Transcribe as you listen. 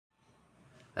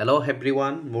Hello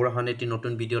everyone, মোৰ হানেটি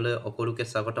নতুন ভিডিঅ'লৈ সকলোকে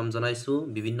স্বাগতম জনাইছো।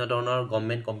 বিভিন্ন ধৰণৰ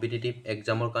গভৰ্ণমেণ্ট কম্পিটিটিভ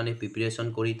এক্সামৰ কাৰণে প্ৰিপাৰেচন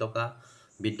কৰি থকা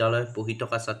বিদ্যালয়ত পঢ়ি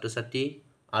থকা ছাত্ৰ-ছাত্ৰী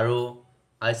আৰু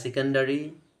হাই সেকেন্ডাৰী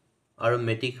আৰু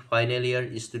মেট্ৰিক ফাইনেল ইয়াৰ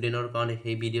ষ্টুডেণ্টৰ কাৰণে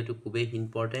এই ভিডিঅ'টো খুবেই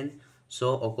ইম্পৰ্টেণ্ট। সো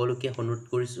সকলোকে অনুৰোধ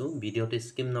কৰিছো ভিডিঅ'টো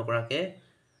স্কিপ নকৰাকৈ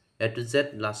এ টু জেড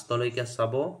লাষ্টলৈকে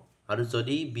চাব আৰু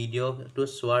যদি ভিডিঅ'টো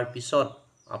চোৱাৰ পিছত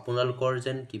আপোনালোকৰ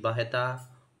যেন কিবা এটা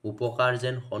উপকাৰ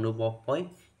যেন অনুভৱ হয়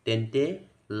তেন্তে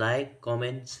লাইক,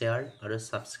 কমেন্ট, শ্বেয়াৰ আৰু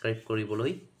সাবস্ক্ৰাইব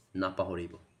কৰিবলৈ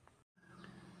নাপাহৰিব।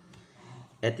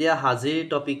 এতিয়া হাজিৰ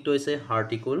টপিকটো হৈছে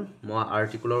আৰ্টিকল। মই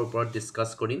আৰ্টিকলৰ ওপৰত ডিসকাস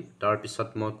কৰিম, তাৰ পিছত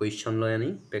মই কোৱেশ্চন লৈ আনি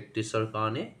প্ৰেক্টিছৰ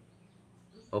কাৰণে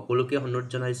সকলোকে অনুৰোধ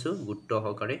জনাইছো গুৰুত্ব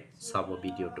সহকাৰে চাব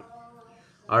ভিডিঅ'টো।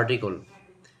 আৰ্টিকল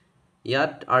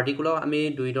ইয়াত আৰ্টিকলক আমি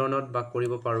দুই ধৰণত ভাগ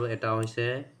কৰিব পাৰো। এটা হৈছে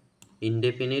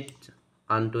ইনডেফিনিট,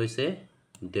 আনটো হৈছে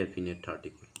ডেফিনিট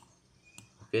আৰ্টিকল।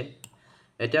 ওকে,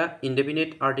 এটা ইনডেফিনিট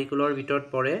আৰ্টিকলৰ ভিতৰত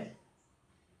পৰে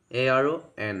এ আৰু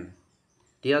এন।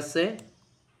 ঠিক আছে,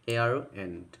 এ আৰু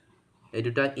এন এই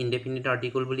দুটা ইনডেফিনিট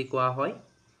আৰ্টিকল বুলি কোৱা হয়।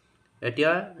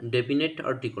 এতিয়া ডেফিনিট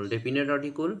আৰ্টিকল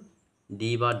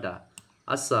ডি বা দা।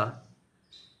 আচ্ছা,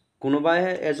 কোনোবাই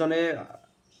এজনে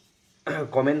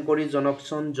কমেন্ট কৰি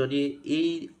জনকচোন যদি এই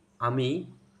আমি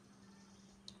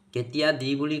কেতিয়া দি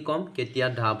বুলি কম কেতিয়া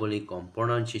দা বুলি কম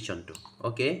প্ৰনাউন্সিয়েচনটো।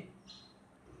 ওকে,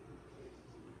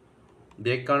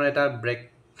 ব্ৰেক কাৰণে এটা ব্ৰেক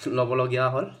ল'বলগীয়া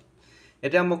হ'ল।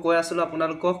 এতিয়া মই কৈ আছিলোঁ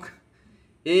আপোনালোকক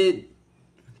এই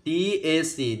টি এ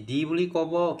চি ডি বুলি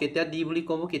ক'ব কেতিয়া, ডি বুলি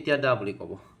ক'ব কেতিয়া, দা বুলি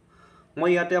ক'ব। মই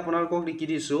ইয়াতে আপোনালোকক লিখি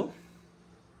দিছোঁ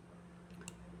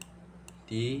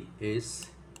টি এচ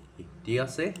ঠিক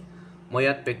আছে। মই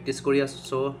ইয়াত প্ৰেক্টিছ কৰি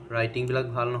আছোঁ, ৰাইটিংবিলাক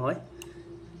ভাল নহয়।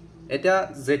 এতিয়া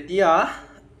যেতিয়া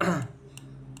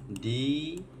ডি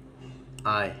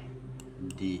আই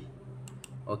ডি,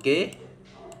 ওকে,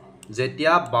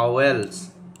 যেতিয়া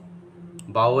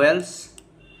বাৱেলছ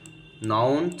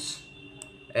নাউন্স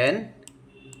এণ্ড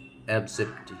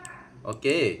এডজেক্টিভ।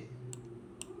 ওকে,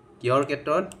 কিহৰ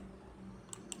ক্ষেত্ৰত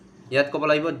ইয়াত ক'ব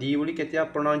লাগিব ডি বুলি কেতিয়া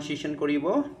প্ৰনাউন্সিয়েচন কৰিব,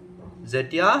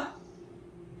 যেতিয়া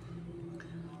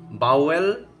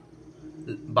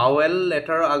বাৱেল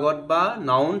লেটাৰ আগত বা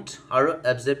নাউন্স আৰু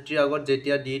এডজেক্টিভ আগত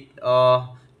যেতিয়া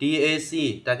টি এ চি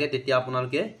থাকে তেতিয়া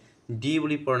আপোনালোকে ডি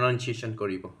বুলি প্ৰনাউন্সিয়েচন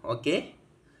কৰিব। ওকে,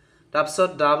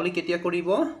 তাৰপিছত দা বুলি কেতিয়া কৰিব,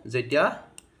 যেতিয়া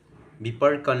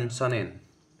বিপাৰ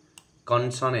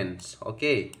কনসনেন্টস।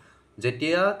 ওকে,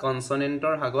 যেতিয়া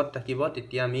কনসনেন্টৰ আগত থাকিব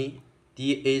তেতিয়া আমি টি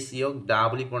এ চিক দা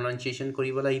বুলি প্ৰনাউন্সিয়েচন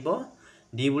কৰিব লাগিব।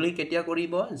 ডি বুলি কেতিয়া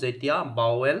কৰিব, যেতিয়া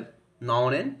বাৱেল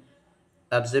নাউন এণ্ড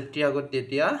এডজেক্টিভ আগত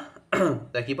তেতিয়া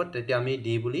থাকিব তেতিয়া আমি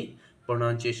ডি বুলি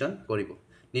প্ৰনাউন্সিয়েচন কৰিব।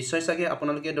 নিশ্চয় চাগে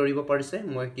আপোনালোকে ধৰিব পাৰিছে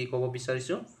মই কি ক'ব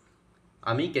বিচাৰিছোঁ।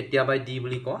 আমি কেতিয়াবা ডি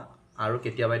বুলি কওঁ আৰু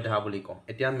কেতিয়াবা দা বুলি কওঁ।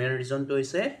 এতিয়া মেইন ৰিজনটো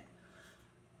হৈছে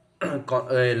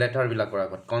লেটাৰবিলাকৰ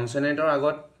আগত কনসনেন্টৰ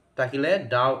আগত থাকিলে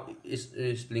দা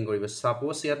স্পেলিং কৰিব।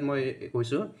 সাপোজ ইয়াত মই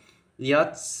কৈছোঁ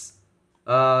ইয়াত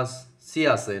চি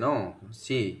আছে ন,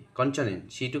 চি কনসনেন্ট,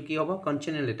 চিটো কি হ'ব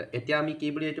কনসনেন্ট লেটাৰ। এতিয়া আমি কি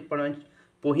বুলি এইটো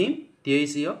পঢ়িম, টি এ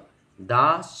চিক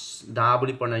দা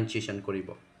বুলি প্ৰনাউন্সিয়েচন কৰিব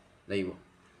লাগিব।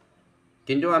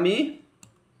 কিন্তু আমি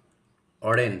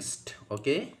অৰেঞ্জড,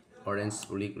 ওকে, অৰেঞ্জ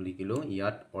বুলি লিখিলোঁ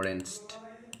ইয়াত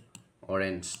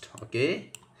অৰেঞ্জড। ওকে,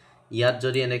 ইয়াত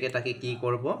যদি এনেকৈ তাকে কি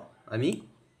কৰিব আমি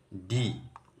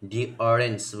ডি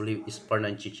অৰেঞ্জ বুলি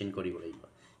প্ৰনাউন্সিয়েচন কৰিব লাগিব।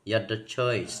 ইয়াত দ্য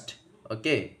চইচড।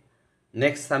 ওকে,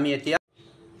 নেক্সট আমি এতিয়া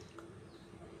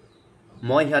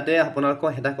মই ইয়াতে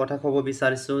আপোনালোকক এটা কথা ক'ব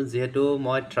বিচাৰিছোঁ, যিহেতু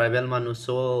মই ট্ৰাইবেল মানুহ চ'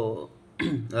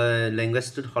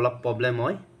 লেংগুৱেজটোত অলপ প্ৰব্লেম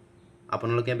হয়,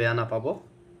 আপোনালোকে বেয়া নাপাব।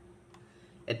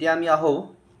 এতিয়া আমি আহোঁ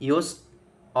ইউজ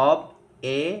অফ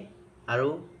এ আৰু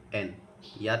এন,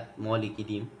 ইয়াত মই লিখি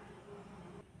দিম।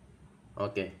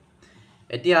 ওকে,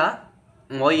 এতিয়া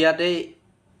মই ইয়াতে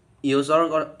ইউজৰ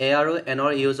এ আৰু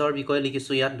এনৰ ইউজৰ বিষয়ে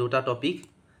লিখিছোঁ। ইয়াত দুটা টপিক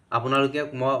আপোনালোকে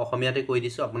মই অসমীয়াতে কৈ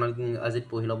দিছোঁ, আপোনালোকে আজি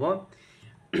পঢ়ি ল'ব।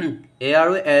 এ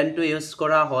আৰু এনটো ইউজ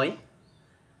কৰা হয়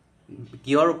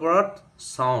কিহৰ ওপৰত,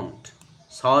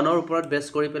 চাউণ্ডৰ ওপৰত বেছ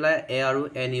কৰি পেলাই এ আৰু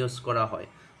এন ইউজ কৰা হয়।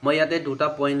 মই ইয়াতে দুটা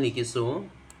পইণ্ট লিখিছোঁ।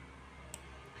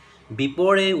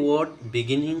 Before A word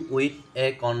beginning with a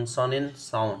consonant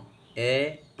sound A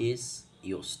is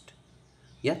used.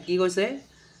 ইয়াত কি কৈছে,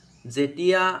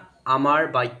 যেতিয়া আমাৰ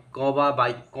বাক্য বা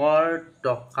বাক্যৰ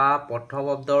থকা প্ৰথম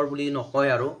শব্দৰ বুলি নকয়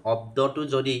আৰু শব্দটো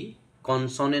যদি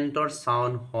কনসনেন্টৰ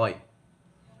চাউণ্ড হয়,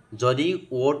 যদি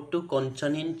ৱৰ্ডটো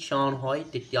কনসনেন্ট চাউণ্ড হয়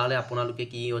তেতিয়াহ'লে আপোনালোকে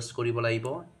কি ইউজ কৰিব লাগিব,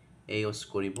 এ ইউজ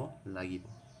কৰিব লাগিব।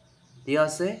 ঠিক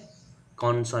আছে,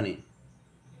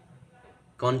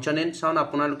 কনসনেন্ট চাউণ্ড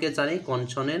আপোনালোকে জানে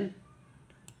কনসনেন্ট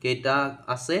কেইটা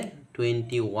আছে,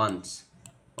 21।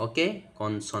 ওকে,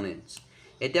 কনসনেন্টস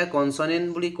এতিয়া কনসনেন্ট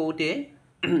বুলি কওঁতে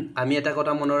আমি এটা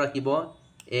কথা মনত ৰাখিব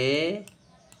এ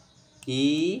ই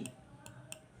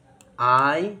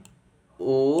আই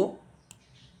ও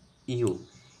ইউ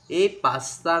এই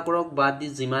পাঁচটা কৰক বাদ দি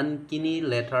যিমানখিনি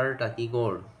লেটাৰ থাকি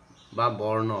গ'ল বা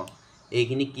বৰ্ণ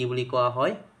এইখিনি কি বুলি কোৱা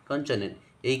হয় কনসনেন্ট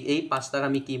এই পাঁচটাক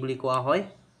আমি কি বুলি কোৱা হয়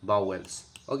ভাৱেলছ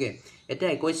ওকে এতিয়া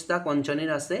 21টা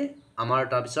কনসনেন্ট আছে আমাৰ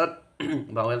তাৰ পিছত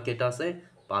ভাৱেল কেইটা আছে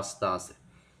পাঁচটা আছে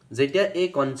যেতিয়া এই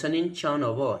কনসনেন্ট সাউন্ড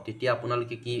হ'ব তেতিয়া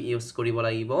আপোনালোকে কি ইউজ কৰিব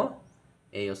লাগিব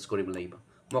এ ইউজ কৰিব লাগিব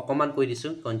মই অকমান কৈ দিছো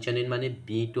কনসনেন্ট মানে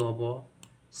বি টো হ'ব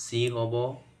সি হ'ব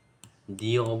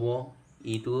ডি হ'ব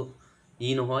ই টো ই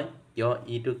নহয় কিয়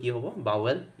ই টো কি হ'ব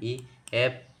ভাৱেল ই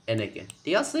এফ এনেকে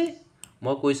ঠিক আছে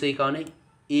মই কৈছো এই কাৰণে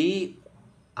এই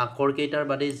আখৰ কেইটাৰ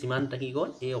বাদে যিমান থাকি গ'ল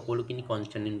এই সকলোখিনি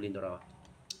কনসনেন্ট বুলি ধৰা হয়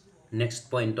নেক্সট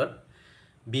পইণ্টত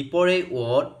before a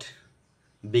word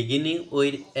beginning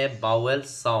with a vowel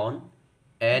sound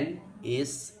n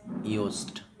is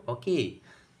used okay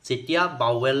যেতিয়া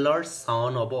ভাৱেলৰ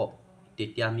সাউন্ড হ'ব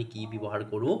তেতিয়া আমি কি ব্যৱহাৰ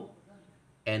কৰো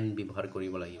n ব্যৱহাৰ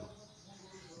কৰিব লাগিব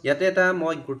ইয়াতে এটা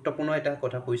মই গুৰুত্বপূৰ্ণ এটা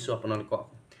কথা কৈছো আপোনালোকক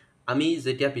আমি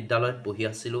যেতিয়া বিদ্যালয়ত পঢ়ি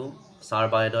আছিলো স্যাৰ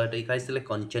বাইদেউৱে দেখাইছিলে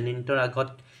কনসনেন্টৰ আগত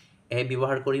এ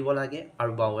ব্যৱহাৰ কৰিব লাগে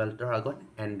আৰু ভাৱেলৰ আগত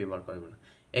n ব্যৱহাৰ কৰিব লাগে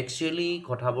একচুয়ালি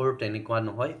কথাবোৰ তেনেকুৱা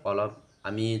নহয় অলপ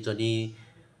আমি যদি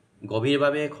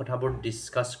গভীৰভাৱে কথাবোৰ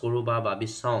ডিসকাস কৰো বা ভাবি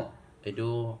চাও এটো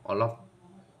অলপ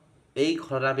এই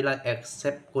কথাবিলাক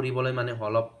একসেপ্ট কৰিবলৈ মানে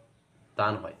অলপ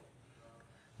টান হয়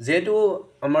যেটো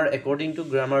আমাৰ অ্যাকৰ্ডিং টু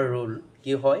গ্ৰামাৰ ৰুল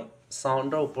কি হয়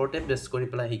সাউন্ডৰ ওপৰতে বেস কৰি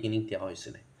পেলাই হিকিনি দিয়া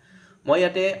হৈছিল মই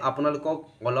ইয়াতে আপোনালোকক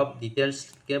অলপ ডিটেইলছ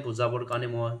কে বুজাবৰ কাৰণে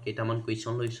মই কেইটামান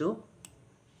কোৱেশ্চন লৈছো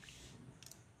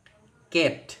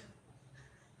কেট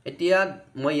এতিয়া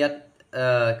মই ইয়াত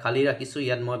খালি ৰাখিছো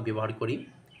ইয়াত মই ব্যৱহাৰ কৰিম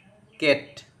কেট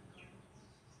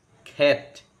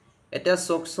খেট এটা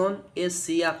সকচন এ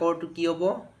সি আকৰটো কি হ'ব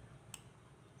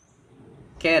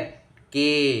কেট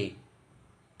কে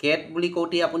কেট বুলি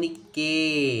কওঁতে আপুনি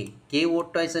কে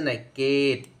ওৱৰ্ডটো আছে নাই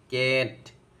কেট কেট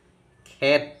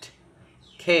খেট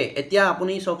খে এতিয়া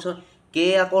আপুনি সকচন কে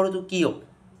আকৰটো কি হ'ব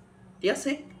ঠিক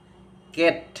আছে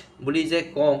কেট বুলি যে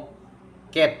কওঁ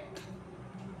কেট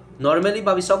নরমালি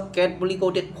ভাবিছক কেট বুলি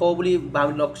কওঁতে খ বুলি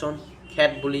ভাবি লকচোন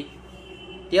খেট বুলি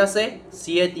ঠিক আছে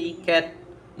সিএটি খেট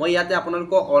মই ইয়াতে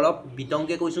আপোনালোকক অলপ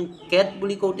বিতংকে কৈছো কেট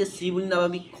বুলি কওঁতে সি বুলি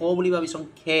নাভাবি খ বুলি ভাবিছক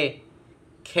খে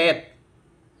খেট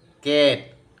কেট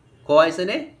ক আছে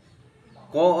নে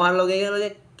ক অহাৰ লগে লগে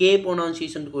কে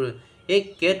প্ৰনাউন্সিয়েশন কৰো এই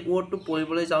কেট ওৱৰ্ডটো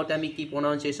পঢ়িবলৈ যাওঁতে আমি কি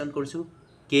প্ৰনাউন্সিয়েশন কৰিছো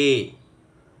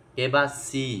কে বা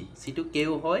সি সিটো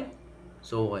কেও হয়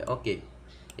সো হয় ওকে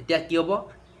এতিয়া কি হ'ব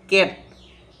কেট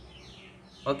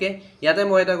ওকে ইয়াতে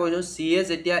মই এটা কৈছো সি এ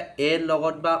যেতিয়া এ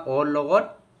লগত বা অ লগত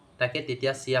তাকে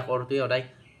তেতিয়া সি আকৰটো অদাই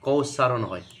ক উচ্চাৰণ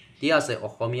হয় ঠিক আছে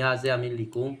অসমীয়া যে আমি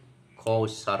লিখো খ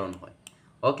উচ্চাৰণ হয়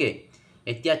ওকে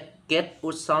এতিয়া কেট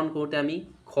উচ্চাৰণ কৰোতে আমি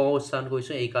খ উচ্চাৰণ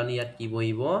কৰিছো এই কাৰণে ইয়াত কি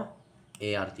বহিব এ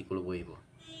আৰ্টিকল বহিব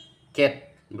কেট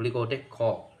বুলি কওঁতে খ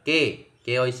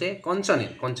কে হৈছে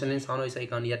কনসনেন্ট সাউন্ড হৈছে এই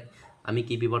কাৰণে ইয়াত আমি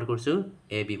কি ব্যৱহাৰ কৰিছো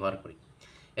এ ব্যৱহাৰ কৰিম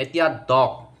এতিয়া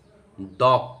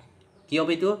ডগ কি হ'ব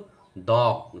এইটো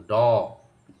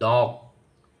ডগ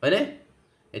হয়নে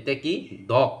এটা কি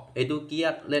ডগ এইটো কি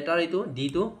লেটাৰ এইটো ডি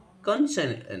টু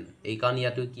কনসনেন্ট এই কাৰণে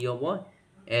ইয়াতো কি হ'ব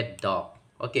a dog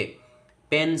okay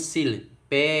pencil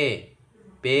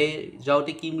pay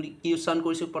যাওঁতে কি উচ্চাৰণ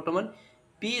কৰিছো বৰ্তমান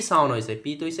পি সাউন্ড হৈছে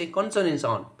পি তো হৈছে কনসনেন্ট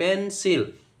সাউন্ড পেন্সিল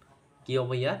কি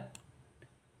হ'ব ইয়াত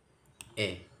এ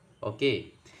ওকে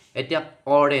এতিয়া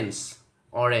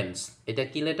অৰেঞ্জ এটা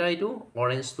কি লেটাৰ এইটো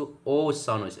অৰেঞ্জ টু ও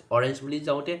সাউন্ড হৈছে অৰেঞ্জ বুলি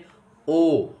যাওঁতে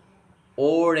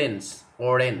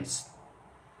অৰেঞ্জ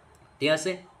ঠিক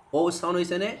আছে ও সাউন্ড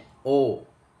হৈছে নে ও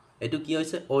এটো কি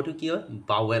হৈছে ও টু কি হয়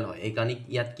ভাৱেল হয় এই কাৰণে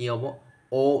ইয়াত কি হ'ব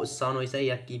ও সাউন্ড হৈছে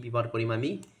ইয়াত কি ব্যৱহাৰ কৰিম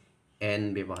আমি এন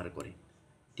ব্যৱহাৰ কৰিম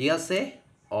ঠিক আছে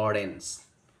অৰেঞ্জ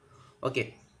ওকে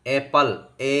এপল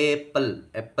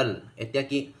এতিয়া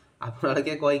কি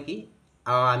আপোনালোকে কয় কি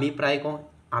আমি প্ৰায় কওঁ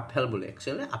আপেল বুলি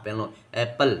একচুয়ালি আপেল নহয়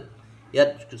এপল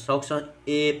ইয়াত সকচন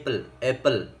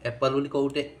এপল বুলি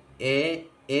কওঁতে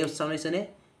এ উচ্চাৰণ হৈছে নে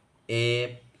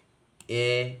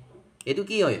এটো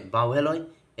কি হয় ভাৱেল হয়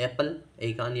এপল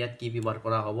এই কাৰণে ইয়াত কি ব্যৱহাৰ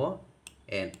কৰা হ'ব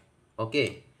এন ওকে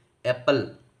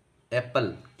এপল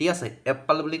ঠিক আছে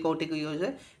এপল বুলি কওঁতে কি হৈছে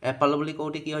এপল বুলি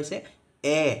কওঁতে কি হৈছে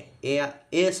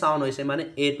এ সাউন্ড হৈছে মানে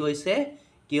এটো হৈছে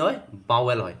কি হয়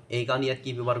ভাৱেল হয় এই কাৰণে ইয়াত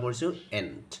কি ব্যৱহাৰ কৰিছো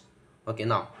এন্ড ওকে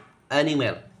নাও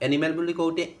এনিমেল বুলি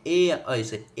কওঁতে এ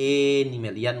হৈছে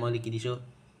এনিমেল ইয়াত মই লিখি দিছো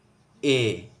এ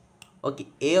ওকে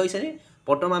এ হৈছে নে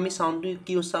প্ৰথম আমি সাউন্ডটো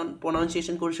কি সাউন্ড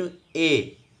প্ৰনাউন্সিয়েশন কৰিছো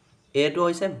এটো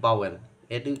হৈছে ভাৱেল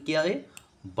এটো কি হয়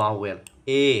ভাৱেল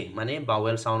এ মানে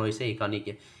ভাৱেল সাউন্ড হৈছে এই কাৰণে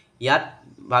কি ইয়াত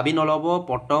ভাবি নলব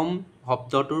প্ৰথম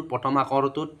শব্দটোৰ প্ৰথম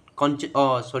আখৰটোত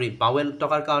সৰি বাৱেল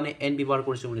থকাৰ কাৰণে এন ব্যৱহাৰ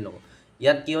কৰিছোঁ বুলি নকওঁ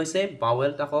ইয়াত কি হৈছে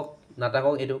বাৱেল থাকক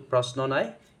নাথাকক এইটো প্ৰশ্ন নাই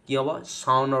কি হ'ব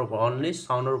সাউণ্ডৰ ওপৰত অনলি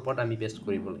সাউণ্ডৰ ওপৰত আমি বেছ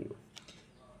কৰিব লাগিব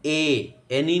এ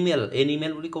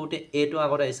এনিমেল বুলি কওঁতে এটো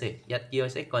আগত আহিছে ইয়াত কি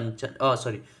হৈছে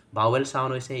সৰি বাৱেল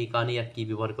সাউণ্ড হৈছে এই কাৰণে ইয়াত কি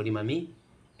ব্যৱহাৰ কৰিম আমি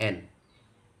এন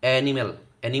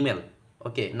এনিমেল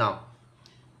ওকে নাও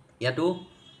ইয়াতো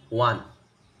 1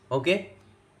 ওকে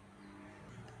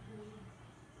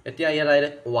এতিয়া ইয়াত আহিলে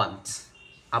ওয়ান্স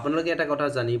আপোনালোকে এটা কথা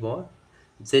জানিব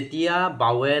যেতিয়া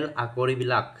বাৱেল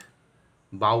আকৰিবিলাক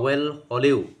বাৱেল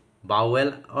হলেও বাৱেল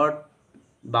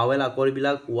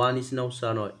আকৰিবিলাক ওয়া নিচিনা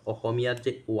উচ্চাৰণ হয় অসমীয়াত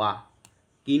যে ওয়া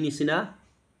কি নিচিনা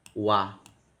ওয়া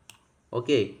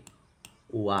ওকে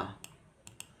ওয়া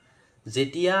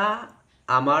যেতিয়া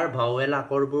আমাৰ বাৱেল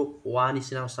আকৰবোৰ ওয়া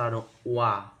নিচিনা উচ্চাৰণ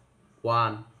ওয়া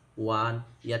ওয়ান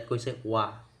ইয়াত কৈছে ওয়া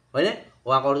হয়নে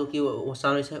ওয়া আকৰটো কি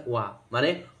উচ্চাৰণ হৈছে ওয়া মানে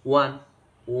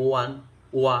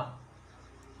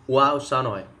ওয়া উচ্চাৰণ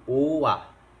হয়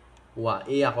ওয়া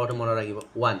এই আকৰটো মনত ৰাখিব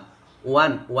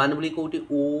ওৱান বুলি কওঁতে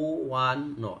ওৱান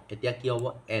ন এতিয়া কি হ'ব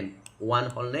এন ওৱান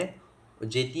হ'লনে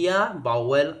যেতিয়া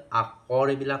বাৱেল আখৰ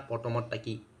এইবিলাক প্ৰথমত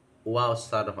থাকি ওৱা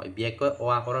উচ্চাৰণ হয় বিশেষকৈ অ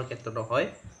আখৰৰ ক্ষেত্ৰত হয়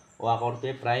অ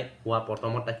আখৰটোৱে প্ৰায় ওৱা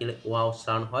প্ৰথমত থাকিলে ওৱা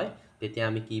উচ্চাৰণ হয় তেতিয়া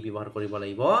আমি কি ব্যৱহাৰ কৰিব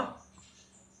লাগিব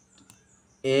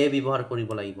এ ব্যৱহাৰ কৰিব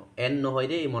লাগিব এন নহয়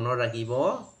দেই মনত ৰাখিব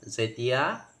যেতিয়া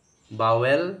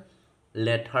বাৱেল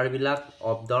লেটাৰ বিলাক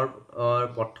শব্দৰ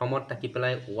প্ৰথমত থাকি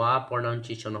পেলাই ওৱা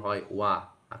প্ৰনাউন্সিয়েচন হয় ওৱা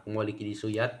আকৌ মই লিখি দিছো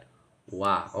ইয়াত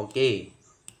ওৱা ওকে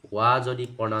ওৱা যদি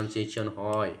প্ৰনাউন্সিয়েচন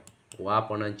হয় ওৱা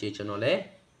প্ৰনাউন্সিয়েচন হলে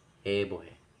এ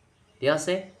বহে ঠিক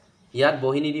আছে ইয়াত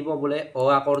বহি নিদিব বোলে অ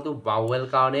আকৰটো বাৱেল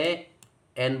কাৰণে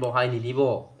এন বহাই নিদিব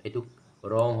এটো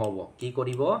ৰং হ'ব কি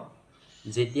কৰিব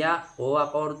যেতিয়া অ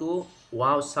আকৰটো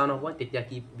ওৱা উচ্চাৰণ হ'ব তেতিয়া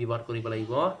কি ব্যৱহাৰ কৰিব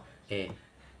লাগিব এ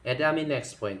এটা আমি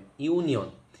নেক্সট পইণ্ট ইউনিয়ন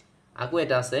আকৌ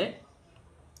এটা আছে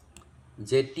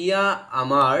যেতিয়া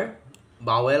আমাৰ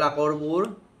বাৱেল আকৰবোৰ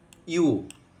ইউ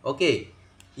ওকে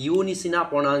ইউ নিচিনা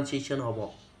প্ৰনাউন্সিয়েচন হ'ব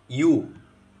ইউ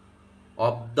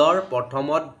শব্দৰ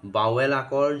প্ৰথমত বাৱেল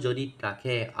আকৰ যদি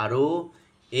থাকে আৰু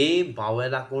এই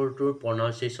বাৱেল আকৰটোৰ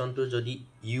প্ৰনাউন্সিয়েচনটো যদি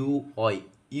ইউ হয়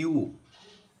ইউ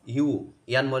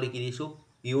ইয়াত মই লিখি দিছো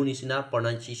ইউ নিচিনা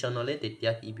প্ৰনাউন্সিয়েচন হলে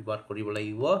তেতিয়া কি ব্যৱহাৰ কৰিব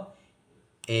লাগিব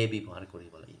এ ব্যৱহাৰ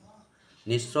কৰিব লাগিব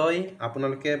নিশ্চয়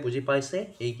আপোনালোকে বুজি পাইছে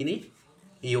এইখিনি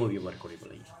ইউ ব্যৱহাৰ কৰিব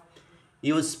লাগিব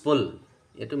ইউজফুল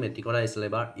এটো মেট্ৰিকৰ আহিছিল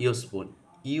এবাৰ ইউজফুল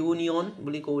ইউনিয়ন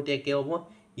বুলি কওঁতে কি হ'ব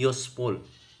ইউজফুল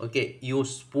ওকে ইউজ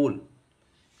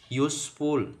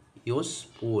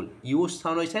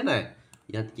সাউণ্ড হৈছে নাই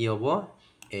ইয়াত কি হ'ব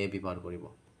এ ব্যৱহাৰ কৰিব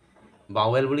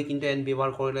বাৱেল বুলি কিন্তু এন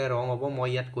ব্যৱহাৰ কৰিলে ৰং হ'ব মই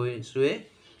ইয়াত কৈছোৱে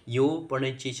ইউ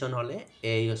প্ৰনাউন্সিয়েচন হলে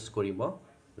এ ইউজ কৰিব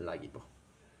লাগিব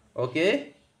ওকে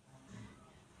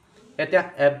এটা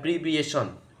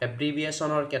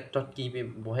এব্ৰিভিয়েচনৰ ক্ষেত্ৰত কি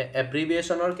বহে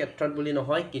এব্ৰিভিয়েচনৰ ক্ষেত্ৰত বুলি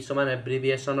নহয় কিছুমান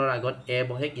এব্ৰিভিয়েচনৰ আগত এ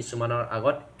বহে কিছুমানৰ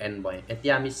আগত এন বহে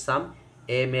এতিয়া আমি চাম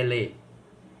এমএলএ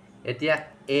এতিয়া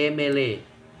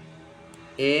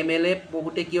এমএলএ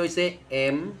বহুতে কি হৈছে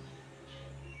এম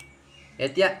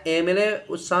এতিয়া এমএলএ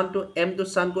উচ্চাৰণটো এম টো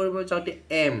উচ্চাৰণ কৰিব চাওঁতে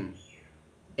এম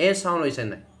এ সাউণ্ড হৈছে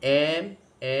না এম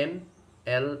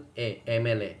এল এ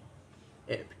এমএলএ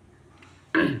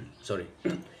সৰি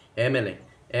এমএলএ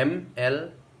এম এল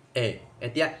এ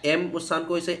এতিয়া এম উচ্চাৰণ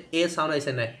কৰিছে এ সাউণ্ড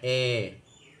আহিছে না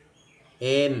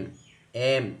এম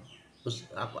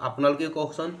আপোনালোকে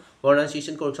কওকচোন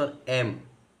প্ৰনাউন্সিয়েচন কৰকচোন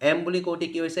এম বুলি কওঁতে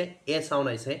কি হৈছে এ সাউণ্ড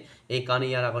আহিছে এই কাৰণে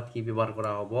ইয়াৰ আগত কি ব্যৱহাৰ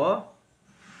কৰা হ'ব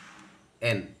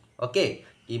এন ওকে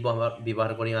কি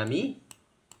ব্যৱহাৰ কৰিম আমি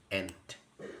এন্ড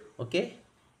ওকে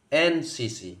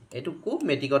এনসিসি এটো খুব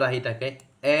মেট্ৰিকত আহি থাকে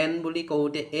এন বুলি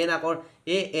কওঁতে এন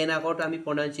আকৰটো আমি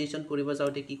প্ৰনাউন্সিয়েচন কৰিব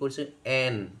যাওঁতে কি কৰিছো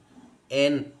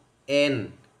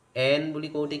এন বুলি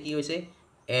কওঁতে কি হৈছে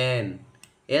এন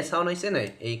এ সাউণ্ড হৈছে নাই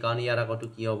এই কাৰণে ইয়াৰ আগতো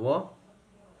কি হ'ব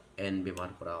এন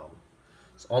ব্যৱহাৰ কৰা হ'ব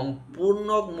সম্পূৰ্ণ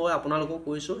মই আপোনালোকক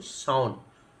কৈছো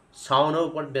সাউণ্ডৰ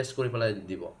ওপৰত বেছ কৰি পেলাই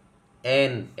দিব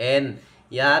এন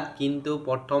ইয়াত কিন্তু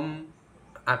প্ৰথম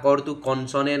আকৰটো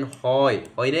কনসনেন্ট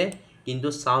হয়নে কিন্তু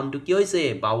সাউণ্ডটো কি হৈছে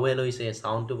বাৱেল হৈছে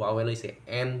সাউণ্ডটো বাৱেল হৈছে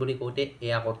এন বুলি কওঁতে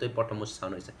এই আকৰটোই প্ৰথম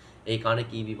উচ্চাৰণ হৈছে এই কাৰণে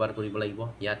কি ব্যৱহাৰ কৰিব লাগিব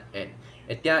ইয়াত এন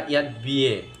এতিয়া ইয়াত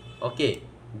বিএ ওকে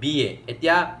বিএ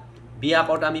এতিয়া বি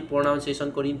আকৰটো আমি প্ৰনাউন্সিয়েচন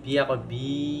কৰিম বি আকৰ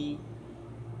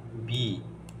বি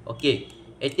ওকে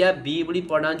এতিয়া বি বুলি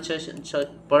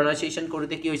প্ৰনাউন্সিয়েচন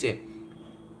কৰোঁতে কি হৈছে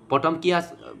প্ৰথম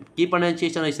কি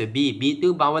প্ৰনাউন্সিয়েচন হৈছে বি টো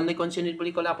বাৱেল নে কনসনেন্ট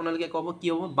বুলি ক'লে আপোনালোকে ক'ব কি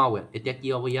হ'ব বাৱেল এতিয়া কি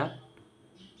হ'ব ইয়াত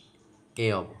এ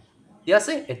হ'ব ঠিক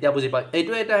আছে এতিয়া বুজি পাই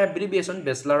এইটো এটা এব্ৰিভিয়েচন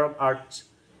বেচেলাৰ অফ আৰ্টছ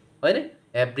হয়নে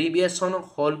এব্ৰিভিয়েশ্যন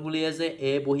হ'ল বুলিয়ে যে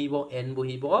এ বহিব এন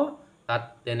বহিব তাত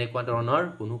তেনেকুৱা ধৰণৰ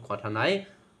কোনো কথা নাই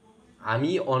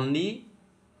আমি অনলি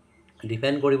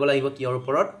ডিপেন্ড কৰিব লাগিব কিহৰ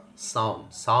ওপৰত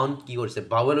সাউন্ড কি কৰিছে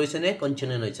ভাৱেল হৈছে নে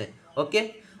কনসনেন্ট হৈছে ওকে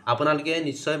আপোনালোকে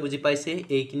নিশ্চয় বুজি পাইছে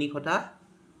এইখিনি কথা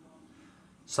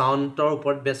সাউন্ডৰ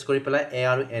ওপৰত বেছ কৰি পেলাই এ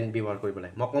আৰু এন ব্যৱহাৰ কৰিব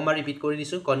লাগে মই কমবাৰ ৰিপিট কৰি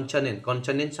দিছো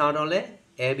কনসনেন্ট সাউন্ড হলে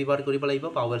এ ব্যৱহাৰ কৰিব লাগিব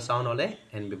ভাৱেল সাউন্ড হলে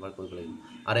এন ব্যৱহাৰ কৰিব লাগিব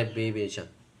আৰু এব্ৰিভিয়েশ্যন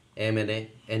M L A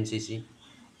N C C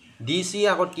DC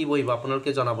আগত কি বহিব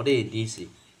আপোনালোকে জনাব দেই ডিসি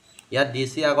ইয়াত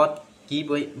ডিসি আগত কি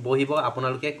বহিব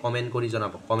আপোনালোকে কমেন্ট কৰি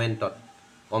জনাব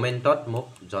কমেন্টত মোক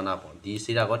জনাব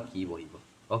ডিসিৰ আগত কি বহিব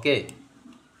ওকে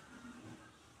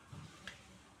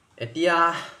এতিয়া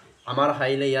আমাৰ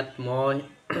হাইলে ইয়াত মই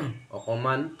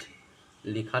অকমান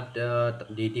লিখাত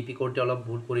ডিটিপি কৰতে অলপ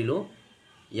ভুল কৰিলো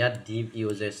ইয়াত ডি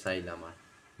ইউজেস চাইল আমাৰ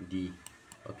D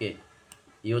okay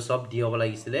use of D হ'ব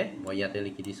লাগিছিলে মই ইয়াতে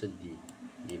লিখি দিছো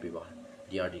ডি ব্যৱহাৰ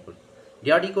ডি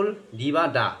আৰ্টিকল ডি বা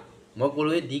দা মই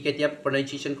ক'লোৱে ডি কেতিয়া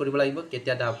প্ৰনাউন্সিয়েচন কৰিব লাগিব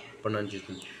কেতিয়া দা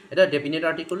প্ৰনাউন্সিয়েচন এটা ডেফিনিট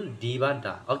আৰ্টিকল ডি বা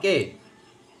দা ওকে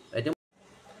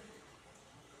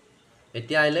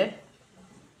এতিয়া আইলে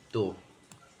তো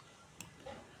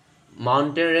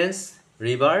mountain range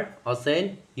river ocean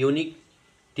unique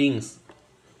things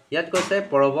ইয়াত কৈছে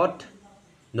পৰ্বত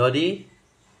নদী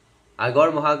আগৰ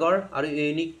মহাগৰ আৰু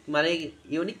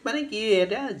ইউনিক মানে কি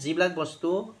এটা যিবিলাক বস্তু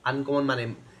আনকমন মানে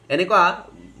এনেকুৱা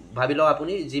ভাবি লওক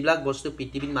আপুনি যিবিলাক বস্তু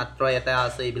পৃথিৱীত মাত্ৰ এটা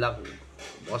আছে এইবিলাক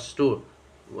বস্তু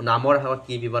নামৰ আগত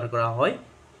কি ব্যৱহাৰ কৰা হয়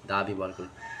দা ব্যৱহাৰ কৰে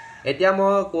এতিয়া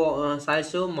মই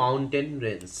চাইছো মাউন্টেন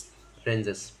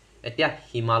ৰেঞ্জেছ এতিয়া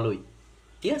হিমালয়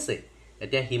কি আছে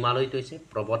এতিয়া হিমালয়টো হৈছে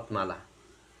পৰ্বতমালা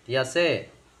ঠিক আছে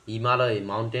হিমালয়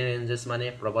মাউন্টেন ৰেঞ্জেছ মানে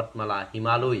পৰ্বতমালা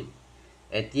হিমালয়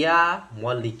এতিয়া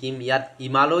মই লিখিম ইয়াত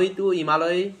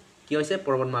হিমালয় কি হৈছে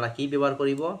পৰ্বতমালা কি ব্যৱহাৰ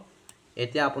কৰিব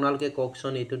এতিয়া আপোনালোকে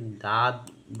কওকচোন এইটো দা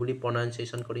বুলি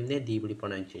প্ৰনাউন্সিয়েচন কৰিম নে ডি বুলি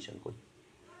প্ৰনাউন্সিয়েচন কৰিম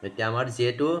এতিয়া আমাৰ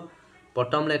যেহেতু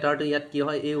প্ৰথম লেটাৰটো ইয়াত কি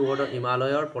হয় এই ৱৰ্ডৰ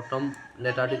হিমালয়ৰ প্ৰথম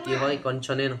লেটাৰটো কি হয়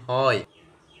কনসনেন্ট হয়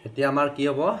এতিয়া আমাৰ কি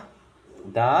হ'ব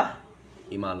দা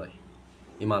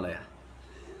হিমালয়া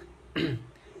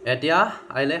এতিয়া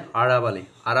আইলে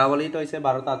আৰাৱলীটো হৈছে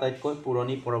ভাৰতৰ আটাইতকৈ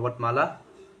পুৰণি পৰ্বতমালা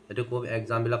এটো খুব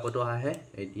এক্সাম বিলাকতো আহে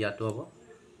ইয়াতো হ'ব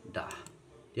দা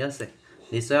ঠিক আছে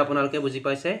নিশ্চয় আপোনালোকে বুজি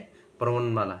পাইছে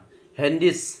পৰ্বতমালা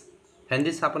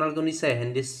হেন্দিছ আপোনালোকে নিশ্চয়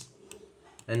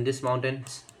হেন্দিছ মাউন্টেন্স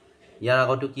ইয়াৰ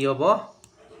আগতো কি হ'ব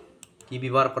কি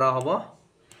ব্যৱহাৰ কৰা হ'ব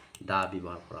দা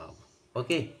ব্যৱহাৰ কৰা হ'ব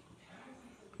ওকে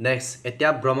নেক্সট এতিয়া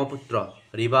ব্ৰহ্মপুত্ৰ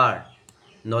ৰিভাৰ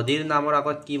নদীৰ নামৰ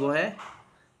আগত কি বহে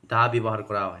দা ব্যৱহাৰ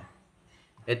কৰা হয়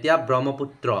এতিয়া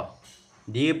ব্ৰহ্মপুত্ৰ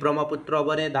ডি ব্ৰহ্মপুত্ৰ হ'ব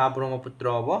নে দা ব্ৰহ্মপুত্ৰ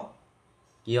হ'ব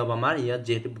কি হ'ব আমাৰ ইয়াত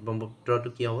যেহেতু ব্ৰহ্মপুত্ৰটো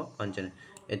কি হ'ব কনসনেন্ট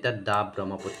এটা দা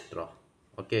ব্ৰহ্মপুত্ৰ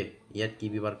ওকে ইয়াত কি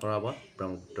ব্যৱহাৰ কৰা হ'ব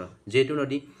ব্ৰহ্মপুত্ৰ যেহেতু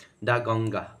নদী দা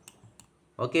গংগা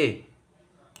ওকে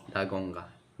দা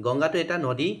গংগাটো এটা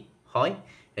নদী হয়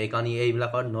এইকাৰণে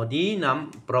এইবিলাকৰ নদী নাম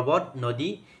পৰ্বত নদী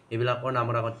এইবিলাকৰ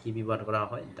নামৰ আগত কি ব্যৱহাৰ কৰা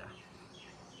হয় দা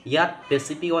ইয়াত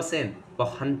পেচিফিক অচেন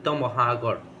প্ৰশান্ত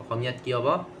মহাসাগৰ অসমীয়াত কি হ'ব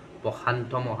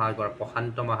প্ৰশান্ত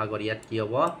মহাসাগৰ ইয়াত কি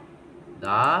হ'ব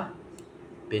দা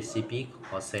পেচিফিক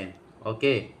অচেন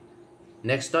ওকে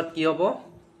নেক্সটত কি হ'ব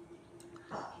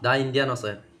দা ইণ্ডিয়ান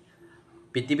অচেন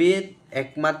পৃথিৱীত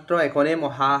একমাত্ৰ এখনে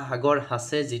মহাসাগৰ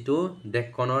আছে যিটো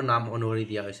দেশখনৰ নাম অনুসৰি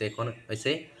দিয়া হৈছে এখন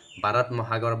হৈছে ভাৰত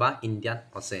মহাসাগৰ বা ইণ্ডিয়ান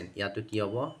অচেন ইয়াতো কি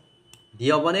হ'ব ডি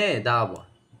হ'ব নে দা হ'ব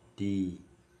ডি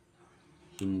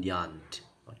ইণ্ডিয়ান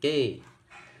ওকে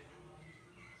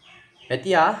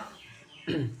এতিয়া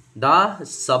দা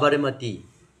সাবৰমতী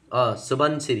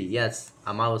সুবনশিৰি ইয়েছ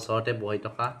আমাৰ ওচৰতে বহি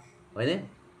থকা হয়নে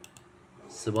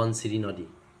সুবনশিৰি নদী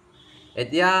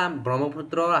এতিয়া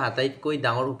ব্ৰহ্মপুত্ৰৰ আটাইতকৈ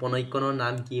ডাঙৰ উপনৈখনৰ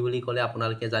নাম কি বুলি ক'লে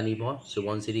আপোনালোকে জানিব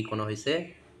সুবনশিৰিখন হৈছে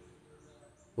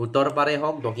উত্তৰ পাৰে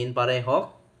হওক দক্ষিণ পাৰে হওক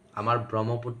আমাৰ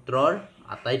ব্ৰহ্মপুত্ৰৰ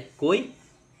আটাইতকৈ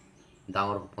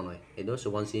ডাঙৰ উপনৈ এইটো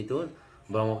সুবনশিৰিটো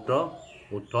ব্ৰহ্মপুত্ৰ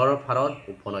উত্তৰ ভাৰত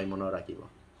উপনৈ মনত ৰাখিব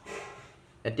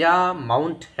এতিয়া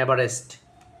মাউণ্ট এভাৰেষ্ট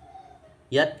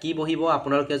ইয়াত কি বহিব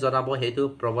আপোনালোকে জনাব সেইটো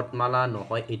পৰ্বতমালা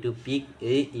নহয় এইটো পিক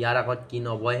ইয়াৰ আগত কি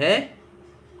নবহে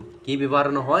কি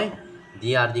ব্যৱহাৰ নহয়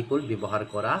ডি আৰ্টিকল ব্যৱহাৰ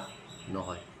কৰা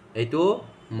নহয় এইটো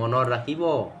মনত ৰাখিব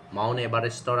মাউণ্ট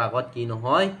এভাৰেষ্টৰ আগত কি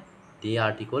নহয় ডি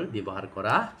আৰ্টিকল ব্যৱহাৰ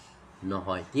কৰা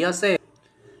নহয় ঠিক আছে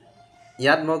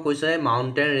ইয়াত মই কৈছো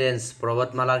মাউন্টেন ৰেঞ্জ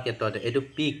পৰ্বতমালাৰ ক্ষেত্ৰত এইটো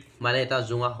পিক মানে এটা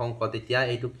জোঙা সংকট এতিয়া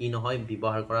এইটো কি নহয়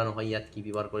ব্যৱহাৰ কৰা নহয় ইয়াত কি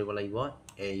ব্যৱহাৰ কৰিব লাগিব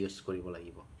এ ইউজ কৰিব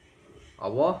লাগিব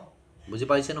হ'ব বুজি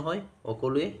পাইছে নহয়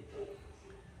অকলোৱে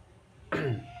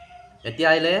এতিয়া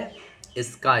আইলে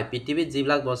স্কাই পৃথিৱীত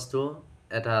যিবিলাক বস্তু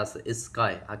এটা আছে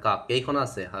স্কাই আকাশ কেইখন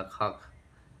আছে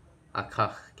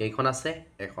আকাশ কেইখন আছে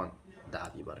এখন দা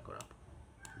ব্যৱহাৰ কৰা হ'ব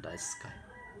দা স্কাই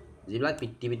যিবিলাক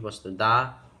পৃথিৱীত বস্তু দা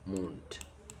মুন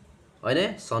হয়নে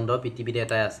চন্দ্ৰ পৃথিৱীত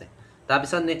এটাই আছে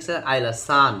তাৰপিছত নেক্সট আইলা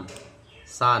সান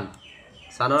সান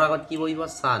সানৰ আগত কি বহিব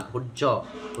সান সূৰ্য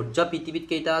সূৰ্য পৃথিৱীত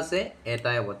কেইটা আছে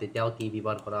এটাই হ'ব তেতিয়াও কি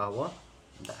ব্যৱহাৰ কৰা হ'ব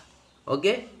দা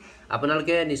ওকে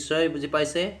আপোনালোকে নিশ্চয় বুজি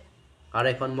পাইছে আৰু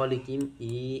এখন মই লিখিম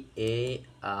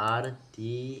EARTH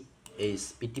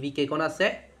পৃথিৱী কেইখন আছে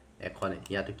এখনে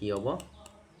ইয়াতো কি হ'ব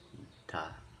দা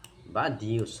বা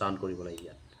ডি উচ্চাৰণ কৰিব লাগিব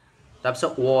ইয়াত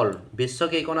তাৰপিছত ওয়াৰ্ল্ড বিশ্ব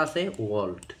কেইখন আছে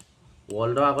ওয়াৰ্ল্ড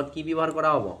ওয়াৰ্ল্ডৰ আগত কি ব্যৱহাৰ কৰা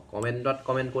হ'ব কমেন্টত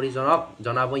কমেন্ট কৰি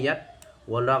জনাব ইয়াত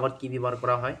ওয়াৰ্ল্ডৰ আগত কি ব্যৱহাৰ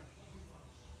কৰা হয়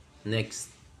নেক্সট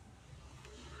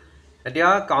এতিয়া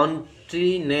কাউন্ট্ৰি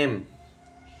নেম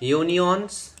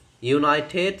ইউনিয়নস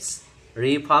ইউনাইটেডস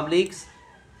ৰিপাব্লিকস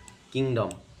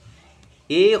কিংডম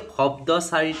এই শব্দ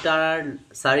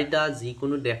চাৰিটা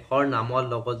যিকোনো দেশৰ নামৰ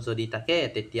লগত যদি থাকে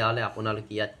তেতিয়াহলে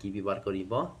আপোনালোকে ইয়াত কি ব্যৱহাৰ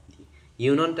কৰিব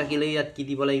ইউনিয়ন থাকিলে ইয়াত কি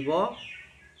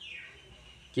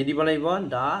দিব লাগিব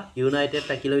দা ইউনাইটেড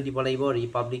থাকিলে দিব লাগিব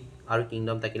রিপাব্লিক আৰু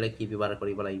কিংডম থাকিলে কি ব্যৱহাৰ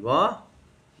কৰিব লাগিব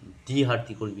ডি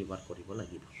আৰ্টিকল ব্যৱহাৰ কৰিব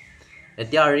লাগিব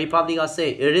এতিয়া ৰিপাব্লিক আছে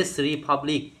এৰিছ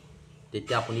ৰিপাব্লিক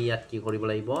তেতিয়া আপুনি ইয়াত কি কৰিব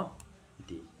লাগিব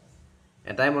ডি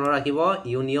এটাই মনত ৰাখিব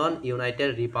ইউনিয়ন ইউনাইটেড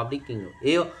ৰিপাব্লিক কিংডম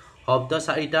এই শব্দ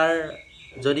চাৰিটাৰ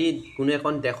যদি কোনো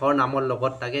এখন দেশৰ নামৰ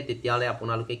লগত থাকে তেতিয়াহলে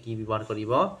আপোনালোকে কি ব্যৱহাৰ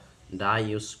কৰিব দা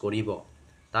ইউজ কৰিব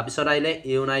তাৰপিছত আহিলে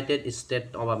ইউনাইটেড ষ্টেট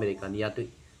অফ আমেৰিকা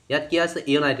ইয়াত কি আছে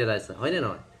ইউনাইটেড আছে হয়নে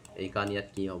নহয় এই কাৰণ ইয়াত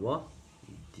কি হ'ব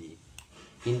ডি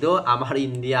কিন্তু আমাৰ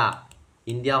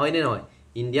ইণ্ডিয়া হয়নে নহয়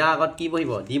ইণ্ডিয়া আগত কি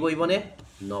বহিব ডি বহিবনে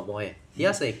নবহে ঠিক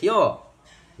আছে কিয়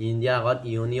ইণ্ডিয়া আগত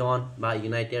ইউনিয়ন বা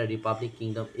ইউনাইটেড রিপাব্লিক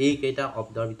কিংডম এই কেইটা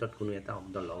শব্দৰ ভিতৰত কোনো এটা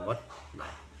শব্দৰ লগত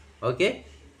নাই ওকে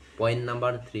পইণ্ট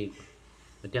নাম্বাৰ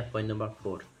 3 এতিয়া point number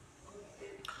 4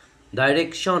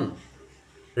 direction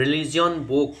religion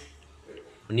book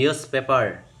news paper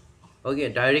okay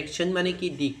direction মানে কি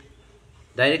দিক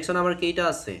ডাইৰেকশন আমাৰ কেইটা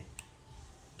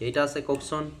আছে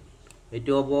কওকচোন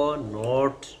এটো হ'ব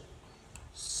নৰ্থ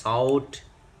সাউথ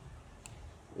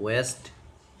ওয়েস্ট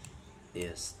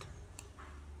ইষ্ট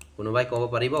কোনোবাই ক'ব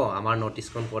পাৰিব আমাৰ নৰ্থ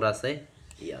ইষ্টখন ক'ত আছে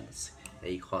ইয়াত আছে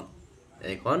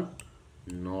এইখন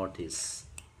নৰ্থ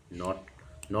ইষ্ট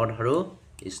নৰ্থ আৰু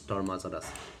ইষ্টৰ মাজত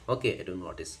আছে ওকে এটো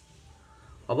নৰ্থ ইষ্ট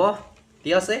হ'ব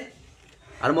ঠিক আছে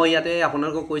আৰু মই ইয়াতে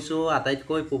আপোনালোকক কৈছো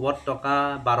আটাইতকৈ পূবত টকা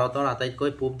ভাৰতৰ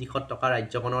আটাইতকৈ পূব দিশত টকা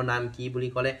ৰাজ্যখনৰ নাম কি বুলি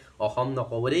ক'লে অসম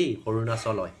নকব দেই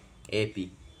অৰুণাচল হয় AP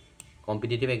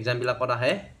কম্পিটিটিভ এক্সাম বিলাকত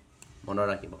আহে মনত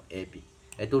ৰাখিব AP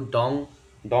এটো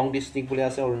ডং ডিস্ট্ৰিক্ট বুলি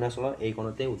আছে অৰুণাচলৰ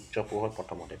এইখনতে উত্তৰ পূবৰ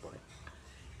প্ৰথমতে পৰে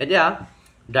এতিয়া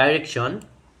ডাইৰেকশন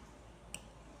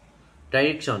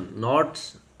নৰ্থ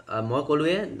মই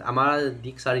কলোৱে আমাৰ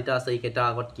দিক চাৰিটা আছে এইকেইটা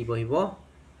আগত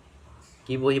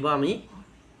কি বহিব আমি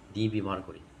ডি ব্যৱহাৰ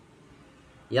কৰিম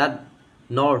ইয়াত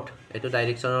নৰ্থ এটো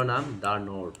ডাইৰেকশনৰ নাম দা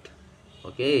নৰ্থ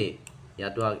ওকে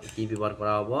ইয়াতো কি ব্যৱহাৰ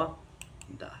কৰা হ'ব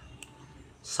দা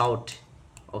সাউথ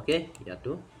ওকে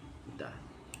ইয়াতো দা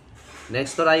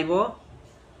নেক্সটৰ আহিব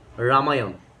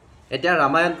ৰামায়ণ এতিয়া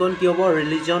ৰামায়ণ কোন কি হ'ব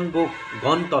ৰিলিজিয়ন বুক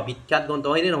গ্ৰন্থ বিখ্যাত গ্ৰন্থ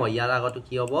হয়নে নহয় ইয়াৰ আগত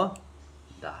কি হ'ব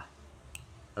দা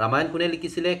ৰামায়ণ কোনে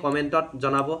লিখিছিলে কমেন্টত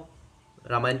জনাব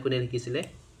ৰামায়ণ কোনে লিখিছিলে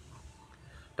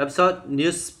তাৰপিছত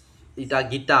নিউজ এটা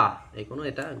গীতা এইকোনো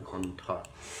এটা গ্ৰন্থ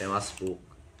ফেমাস বুক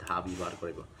ধা ব্যৱহাৰ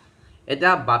কৰিব এটা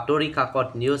বাতৰি কাকত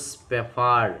নিউজ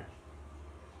পেপাৰ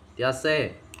ঠিক আছে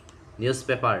নিউজ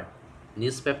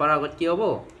পেপাৰ আগত কি হ'ব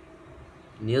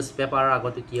নিউজ পেপাৰৰ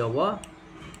আগত কি হ'ব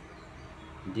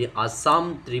দি আসাম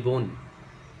ট্ৰিবিউন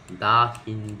দা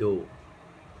হিন্দু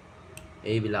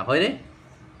এইবিলাক হয়নে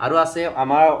আৰু আছে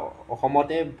আমাৰ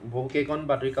অসমতে বহুকেইখন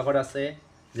বাতৰি কাকত আছে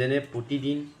যেনে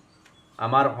প্ৰতিদিন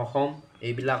আমাৰ অসম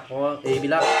এইবিলাক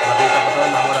বাতৰি কাকতৰ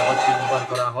নামৰ আগত কি ব্যৱহাৰ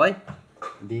কৰা হয়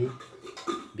দি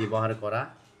ব্যৱহাৰ কৰা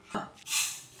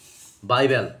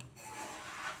বাইবেল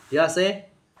ঠিক আছে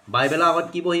বাইবেলৰ আগত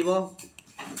কি বহিব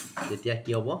তেতিয়া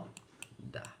কি হ'ব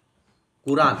দা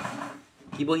কুৰাণ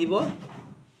কি বহিব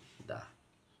দা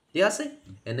ঠিক আছে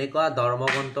এনেকুৱা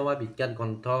ধৰ্মগ্ৰন্থ বা বিখ্যাত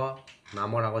গ্ৰন্থ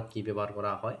নামৰ আগত কি ব্যৱহাৰ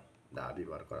কৰা হয় দা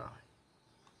ব্যৱহাৰ কৰা হয়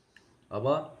হ'ব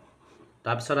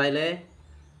তাৰপিছত আহিলে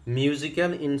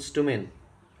musical ইনস্ট্ৰুমেন্ট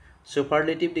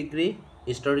সুপাৰলেটিভ degree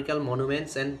historical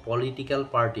মনুমেন্টছ and political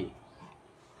party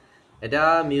এটা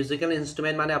মিউজিক্যাল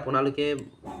ইনস্ট্ৰুমেন্ট মানে আপোনালোকে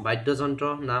বাদ্যযন্ত্ৰ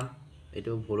নাম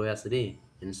এটো ভুল হৈ আছে দেই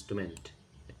ইনস্ট্ৰুমেন্ট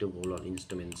এটো ভুল হ'ল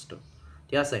ইনস্ট্ৰুমেন্টছটো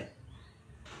ঠিক আছে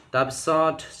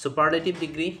তাৰপিছত সুপাৰলেটিভ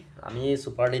ডিগ্ৰী আমি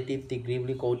সুপাৰলেটিভ ডিগ্ৰী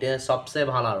বুলি কওঁতে সবচে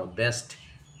ভাল আৰু বেষ্ট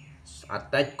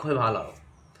আটাইতকৈ ভাল আৰু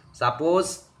সাপোজ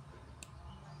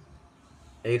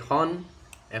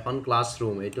এখন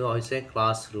ক্লাছৰুম এটো হৈছে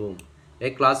ক্লাছৰুম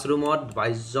এই ক্লাছৰুমত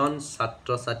 22 জন ছাত্ৰ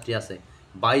ছাত্ৰী আছে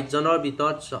 22 জনৰ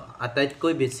ভিতৰত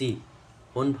আটাইতকৈ বেছি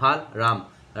কোন ভাল ৰাম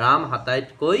ৰাম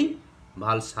আটাইতকৈ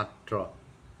ভাল ছাত্ৰ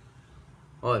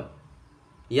হয়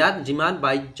ইয়াত যিমান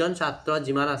 22 জন ছাত্ৰ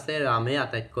যিমান আছে ৰামে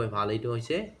আটাইতকৈ ভাল এইটো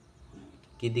হৈছে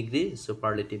কি ডিগ্ৰী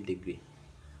সুপাৰলেটিভ ডিগ্ৰী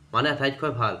মানে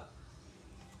আটাইতকৈ ভাল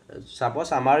সাপোজ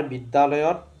আমাৰ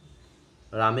বিদ্যালয়ত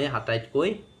ৰামে আটাইতকৈ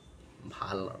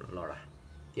ভাল লৰা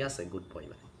ঠিক আছে গুড বয়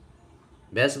মানে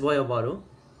বেষ্ট বয় হ'ব আৰু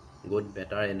গুড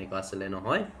বেটাৰ এনেকুৱা আছিলে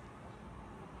নহয়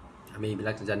আমি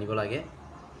এইবিলাক জানিব লাগে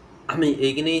আমি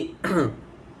এইখিনি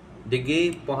ডিগ্ৰী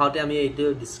পঢ়াওঁতে আমি এইটো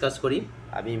ডিসকাস কৰিম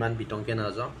আমি ইমান বিতংকে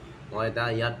নাযাওঁ মই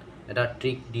ইয়াত এটা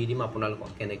ট্ৰিক দি দিম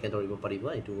আপোনালোকক কেনেকৈ ধৰিব পাৰিব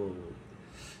এইটো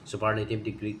সুপাৰলেটিভ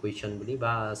ডিগ্ৰী কুৱেশ্যন বুলি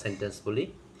বা সেন্টেন্স বুলি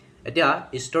এতিয়া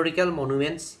হিষ্টৰিকেল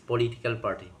মনুমেন্টছ পলিটিক্যাল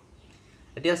পাৰ্টি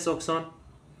এতিয়া চাওকচোন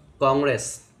কংগ্ৰেছ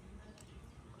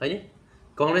হয়নে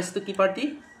কংগ্ৰেছটো কি পাৰ্টি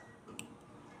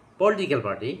পলিটিক্যাল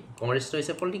পাৰ্টি কংগ্ৰেছটো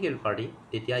হৈছে পলিটিক্যাল পাৰ্টি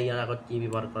তেতিয়া ইয়াৰ আগত কি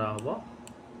ব্যৱহাৰ কৰা হ'ব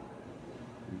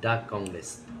ডাক কংগ্ৰেছ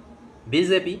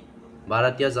বিজেপি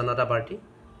ভাৰতীয় জনতা পাৰ্টি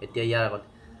এতিয়া ইয়াৰ আগত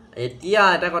এতিয়া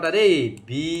এটা কথা দেই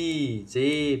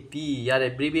বিজেপি ইয়াৰ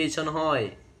এব্ৰিভিয়েশ্যন হয়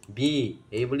বি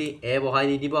এই বুলি এ বহাই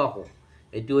নিদিব আকৌ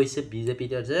এইটো হৈছে বিজেপি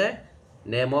যে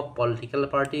নেম অফ পলিটিক্যাল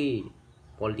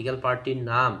পাৰ্টিৰ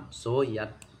নাম সো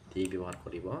ইয়াত দি ব্যৱহাৰ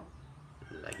কৰিব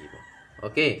লাগিব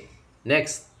ওকে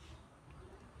নেক্সট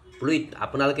প্লুইট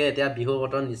আপোনালোকে এতিয়া বিহু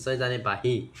বতন নিশ্চয় জানে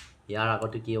বাহি ইয়াৰ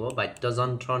আগতে কি হ'ব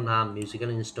বাদ্যযন্ত্ৰৰ নাম মিউজিকেল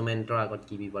ইনস্ট্ৰুমেন্টৰ আগত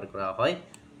কি ব্যৱহাৰ কৰা হয়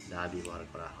দা ব্যৱহাৰ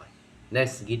কৰা হয়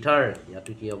নেক্সট গিটাৰ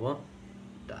ইয়াতো কি হ'ব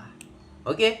দা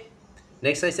ওকে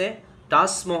নেক্সট আছে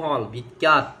তাজমহল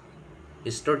বিখ্যাত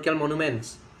হিষ্টৰিকেল মনুমেন্টছ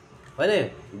হয়নে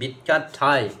বিখ্যাত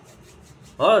ঠাই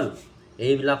হল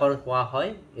এইবিলাকৰ কোৱা হয়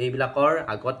এইবিলাকৰ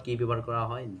আগত কি ব্যৱহাৰ কৰা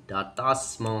হয় দা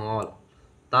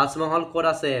তাজমহল ক'ত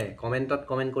আছে কমেন্টত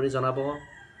কমেন্ট কৰি জনাব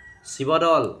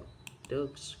শিৱদল তো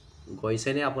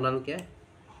গৈছেনে আপোনালোকে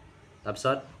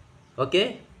তাৰপিছত ওকে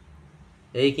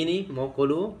এইখিনি মই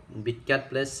ক'লো বিখ্যাত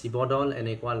প্লেচ শিৱদল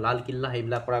এনেকুৱা লালকিল্লা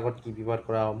সেইবিলাকৰ আগত কি ব্যৱহাৰ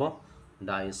কৰা হ'ব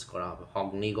দা ইউজ কৰা হ'ব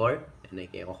অগ্নিগড়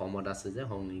এনেকৈ অসমত আছে যে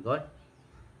অগ্নিগড়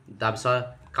তাৰপিছত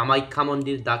কামাখ্যা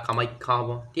মন্দিৰ দা কামাখ্যা হ'ব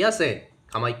ঠিক আছে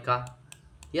কামাখ্যা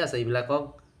ঠিক আছে এইবিলাকক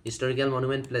historical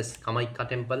monument place Kamakhya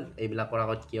temple এইবিলাকৰ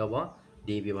আগত কি হ'ব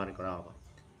ডি ব্যৱহাৰ কৰা হ'ব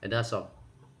এটা চাওক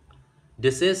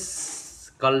this is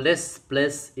coldest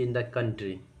place in the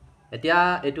country এতিয়া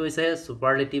এটো হৈছে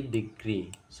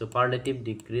সুপাৰলেটিভ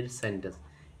ডিগ্ৰীৰ সেন্টেন্স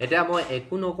এতিয়া মই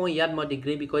একো নকওঁ ইয়াত মই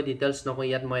ডিগ্ৰী বিষয় ডিটেইলছ নকওঁ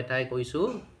ইয়াত মই এটাই কৈছো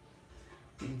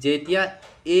যেতিয়া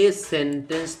এই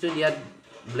সেন্টেন্সটো ইয়াত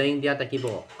ব্লেংক দিয়া থাকিব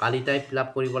কালি টাইপ ফিল আপ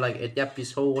কৰিব লাগে এতিয়া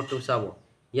পিছৰ ওটো চাব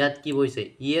ইয়াত কি হৈছে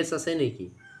ইএস আছে নেকি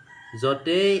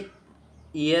যতে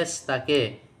ইএস থাকে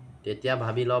তেতিয়া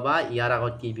ভাবি লবা ইয়াৰ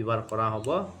আগত কি ব্যৱহাৰ কৰা হ'ব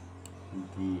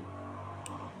ডি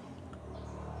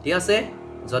ঠিক আছে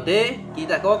যদি কি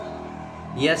থাকক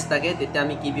ইয়েস থাকে তেতিয়া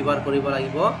আমি কি ব্যৱহাৰ কৰিব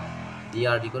লাগিব ডি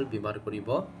আৰ্টিকল ব্যৱহাৰ কৰিব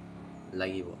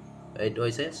লাগিব এইটো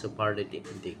হৈছে সুপাৰলেটিভ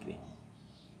ডিগ্ৰী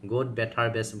গুড বেটাৰ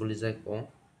বেষ্ট বুলি যে কওঁ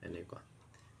এনেকুৱা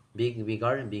বিগ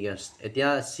বিগাৰ বিগেষ্ট এতিয়া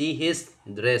সি his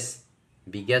dress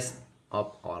biggest of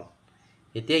all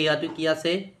এতিয়া ইয়াতো কি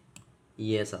আছে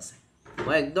ইয়েস আছে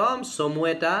মই একদম সমু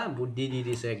এটা বুদ্ধি দি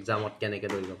দিছে এক্সামত কেনেকৈ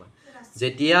ধৰিব পাৰি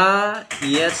যেতিয়া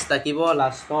ইয়েস থাকিব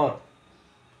লাষ্টত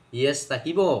ইয়েস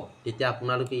থাকিব তেতিয়া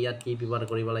আপোনালোকে ইয়াত কি ব্যৱহাৰ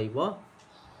কৰিব লাগিব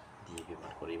ডি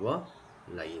ব্যৱহাৰ কৰিব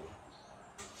লাগিব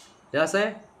ঠিক আছে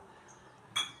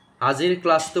আজিৰ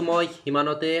ক্লাছটো মই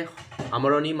হিমানতে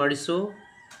আমৰণি মাৰিছো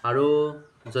আৰু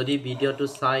যদি ভিডিওটো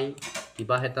চাই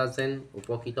কিবা এটা যেন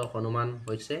উপকৃত অনুমান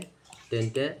হৈছে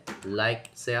তেন্তে লাইক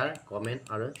শেয়াৰ কমেন্ট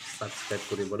আৰু সাবস্ক্ৰাইব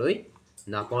কৰিবলৈ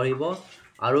নাপাহৰিব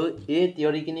আৰু এই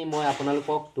থিওৰিখিনি মই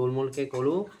আপোনালোকক তুলমুলকে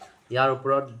কলো ইয়াৰ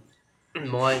ওপৰত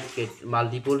মই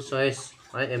মাল্টিপল চয়েস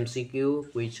এমসিকিউ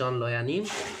কুৱেশ্যন লৈ আনিম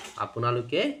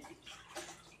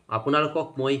আপোনালোকক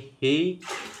মই সেই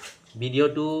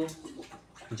ভিডিওটো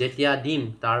যেতিয়া দিম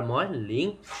তাৰ মই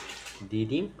লিংক দি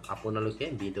দিম আপোনালোকে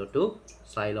ভিডিওটো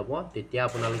চাই ল'ব তেতিয়া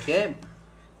আপোনালোকে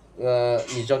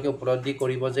নিজকে উপলব্ধি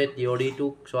কৰিব যে থিওৰিটো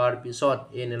চোৱাৰ পিছত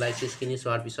এই এনালাইসিসখিনি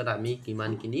চোৱাৰ পিছত আমি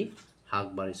কিমানখিনি হাক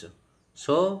বাঢ়িছো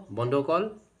সো বন্ধুসকল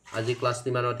আজি ক্লাছ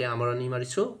নিমানতে আমৰণি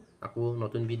মাৰিছো আকৌ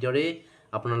নতুন ভিডিওৰে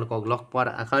আপোনালোকক লগ পোৱাৰ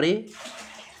আশাৰে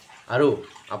আৰু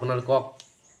আপোনালোকক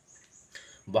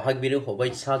বহাগ বিহুৰ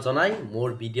শুভেচ্ছা জনাই মোৰ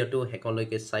ভিডিওটো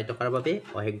শেষলৈকে চাই থকাৰ বাবে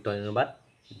অশেষ ধন্যবাদ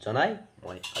জনাই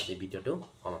মই আজি ভিডিওটো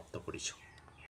সমাপ্ত কৰিছো